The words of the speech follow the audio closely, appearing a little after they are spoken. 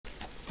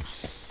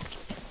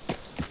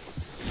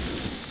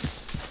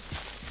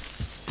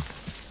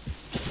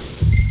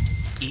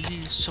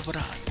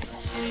Sovrano.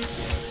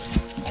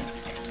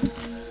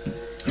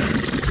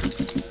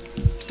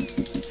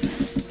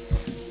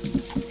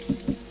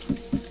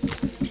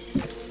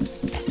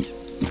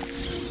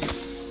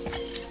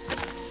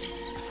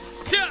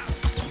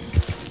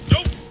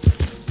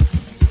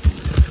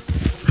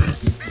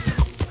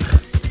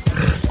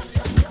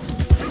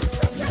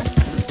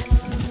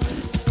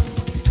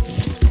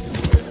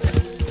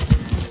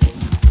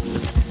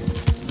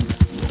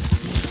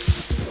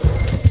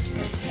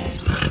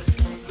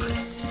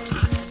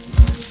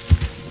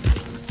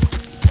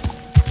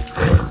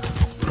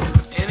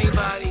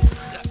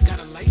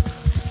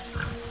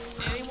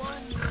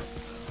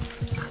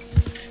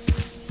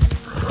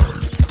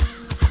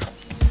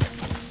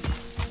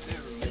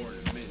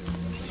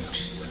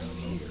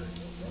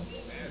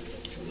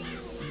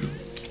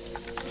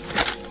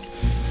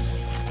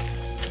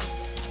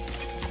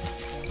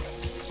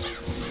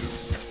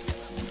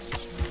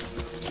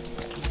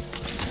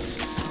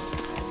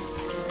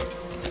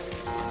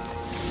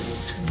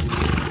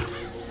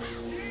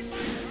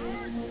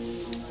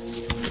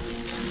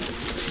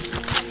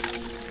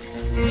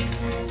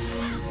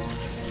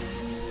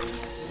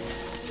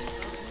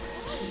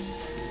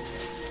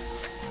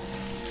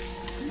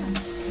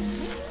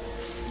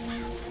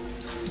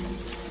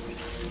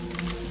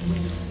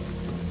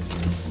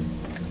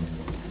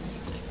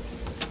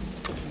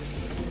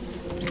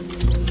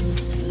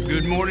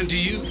 Good morning to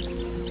you.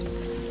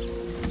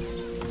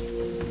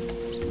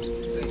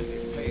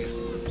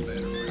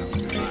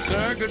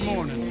 Sir, good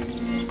morning.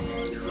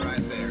 You're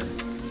right there.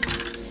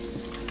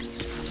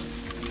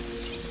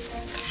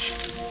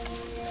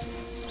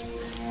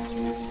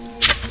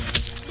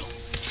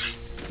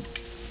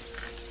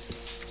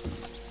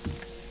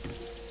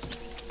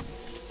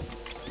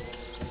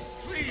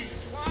 Please,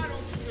 why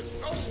don't you just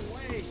go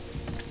away?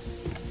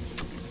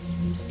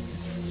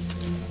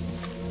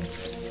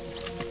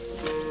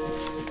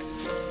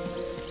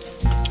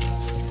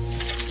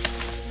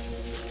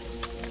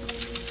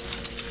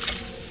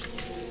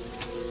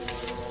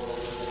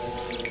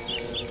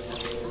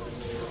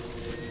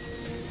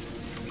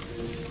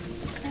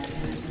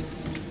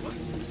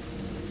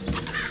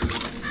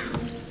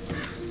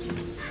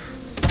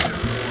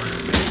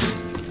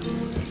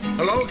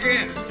 Hello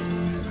again.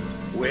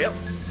 Well,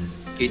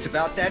 it's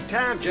about that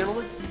time,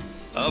 gentlemen.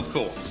 Of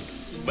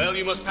course. Well,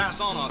 you must pass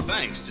on our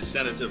thanks to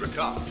Senator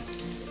Ricard.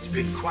 It's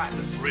been quite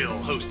the thrill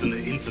hosting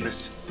the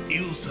infamous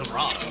Il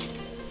Sovrano.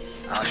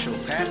 I shall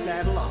pass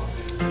that along.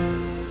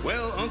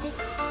 Well, Uncle?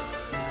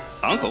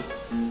 Uncle?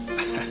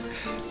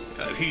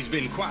 He's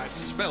been quite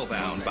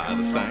spellbound by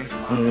the thing.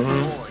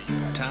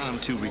 Time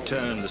to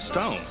return the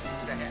stone.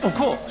 Of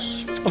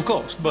course,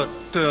 but,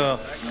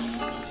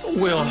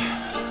 well,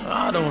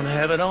 I don't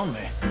have it on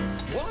me.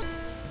 What?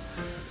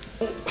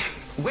 Oh,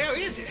 where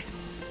is it?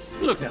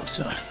 Look now,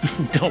 son,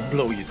 don't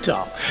blow your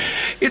top.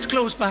 It's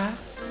close by.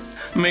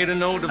 Made a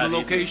note of the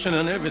location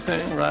and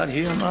everything right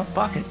here in my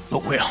pocket.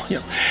 But, well, you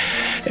know,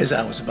 as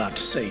I was about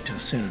to say to the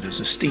Senator's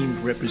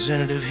esteemed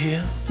representative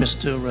here,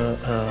 Mr.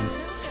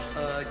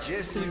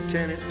 Just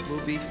Lieutenant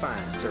will be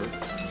fine, sir.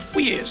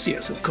 Well,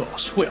 yes, of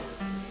course. Well,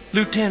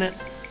 Lieutenant,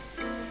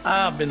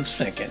 I've been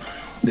thinking,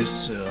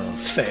 this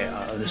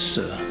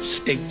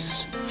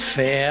state's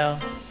fair,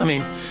 I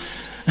mean,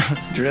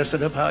 dress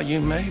it up how you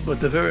may, but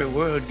the very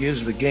word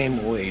gives the game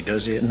away,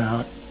 does it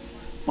not?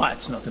 Why,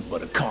 it's nothing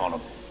but a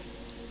carnival.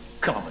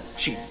 Common,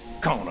 cheap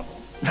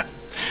carnival.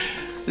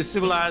 The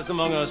civilized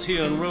among us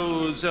here in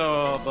Rhodes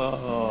are of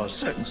a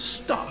certain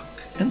stock,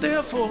 and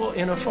therefore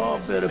in a far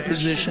better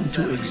position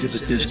to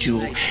exhibit this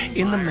jewel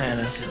in the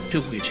manner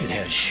to which it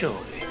has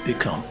surely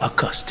become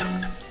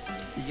accustomed.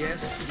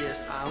 Yes,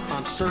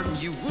 I'm certain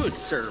you would,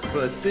 sir,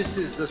 but this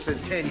is the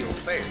Centennial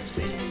Fair.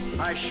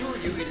 I assure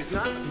you it is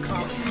not a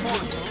common carnival.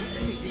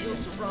 The Il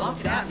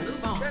Sovrano diamond is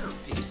the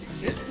centerpiece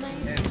exhibit,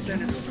 and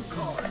Senator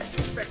Ricard is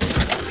expected to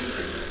be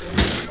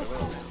there.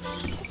 Well, now.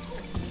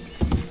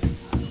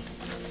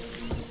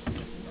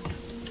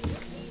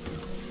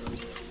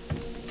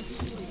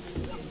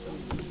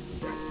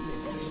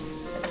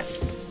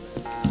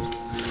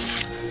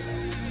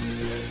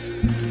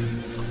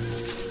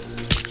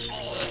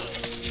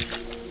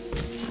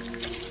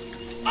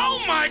 Oh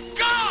my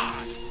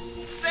God!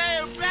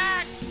 Stay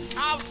back!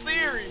 I'm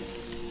serious.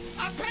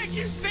 I beg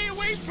you, stay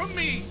away from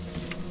me!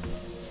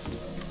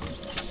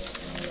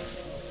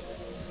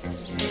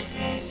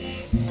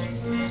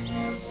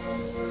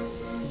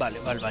 Vale,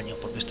 va al baño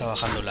porque está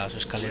bajando las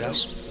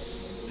escaleras.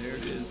 There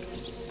it is.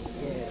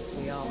 Yes,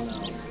 we all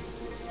know.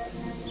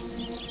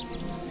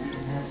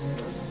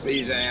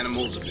 These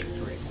animals have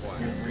been pretty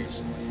quiet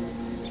recently.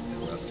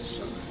 They're up to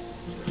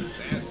something.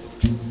 That's the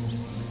truth.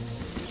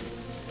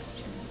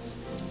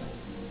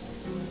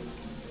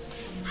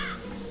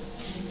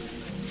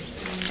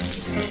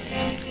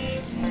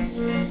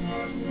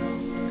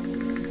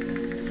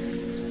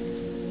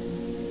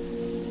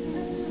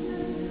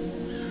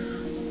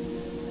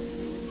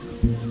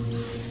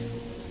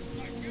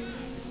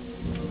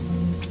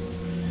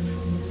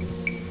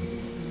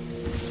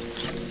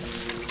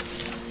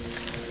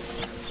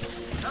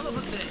 Hell of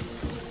a thing.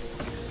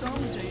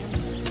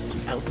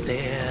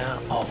 there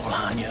all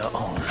on your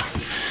own.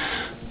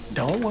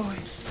 Don't worry.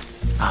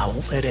 I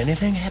won't let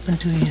anything happen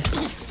to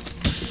you.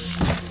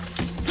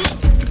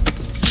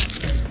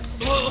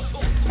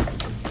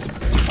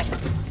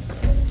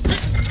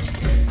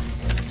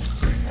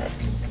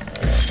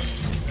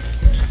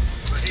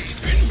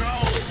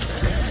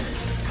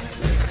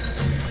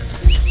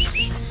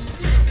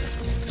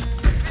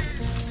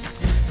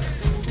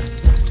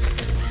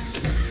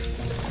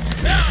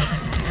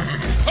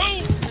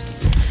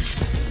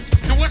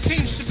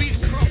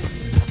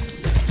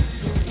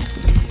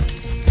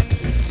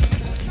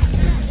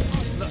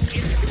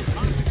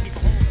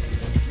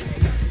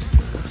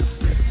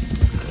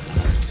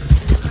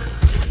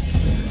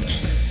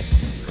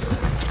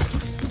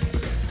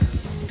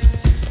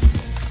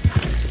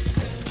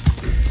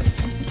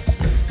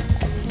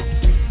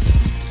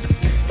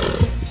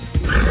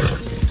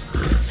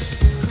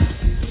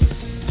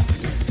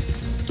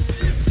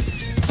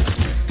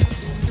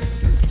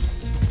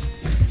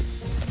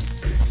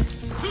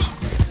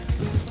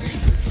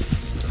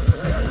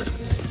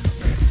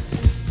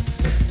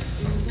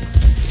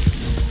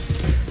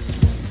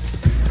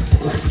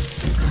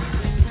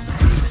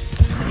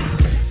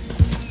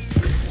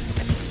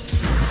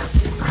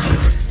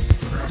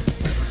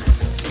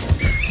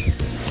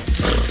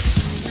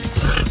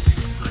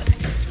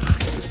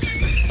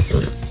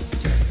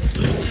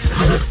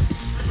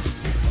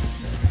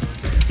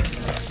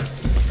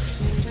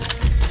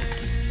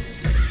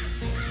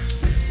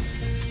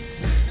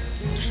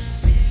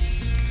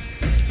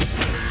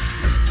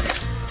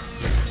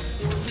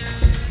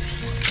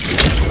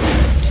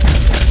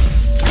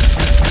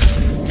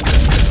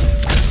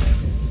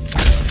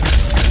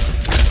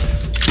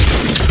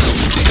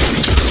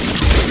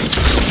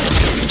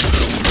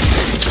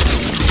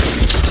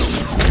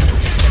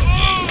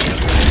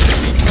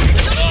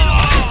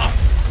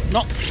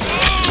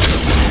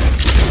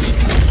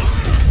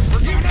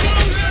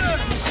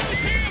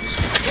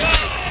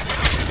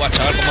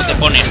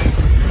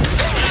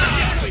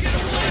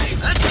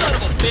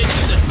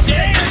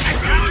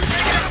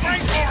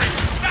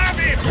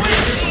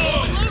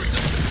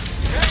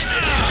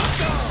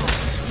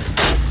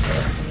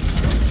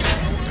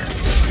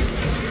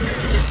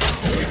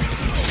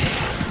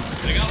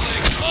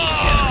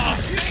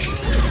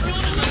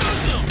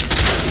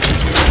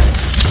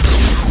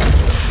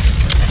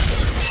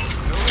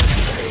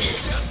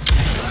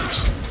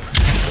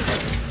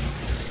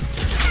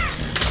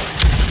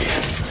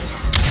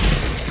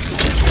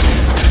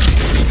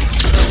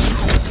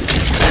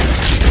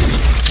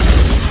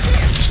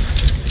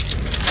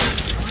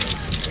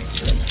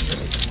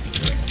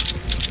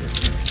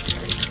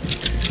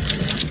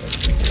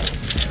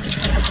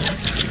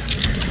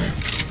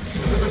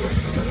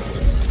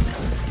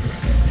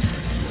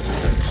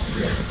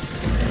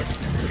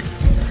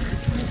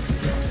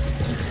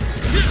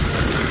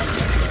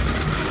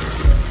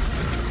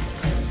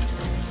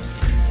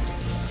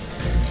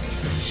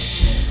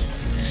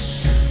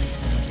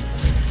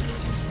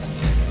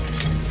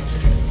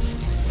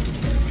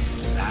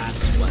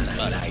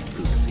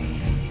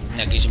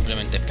 Aquí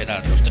simplemente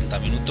esperar los 30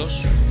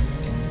 minutos.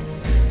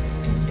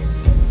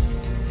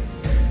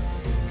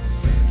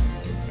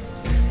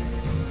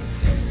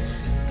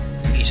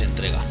 Y se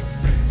entrega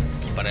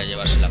para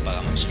llevarse la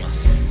paga máxima.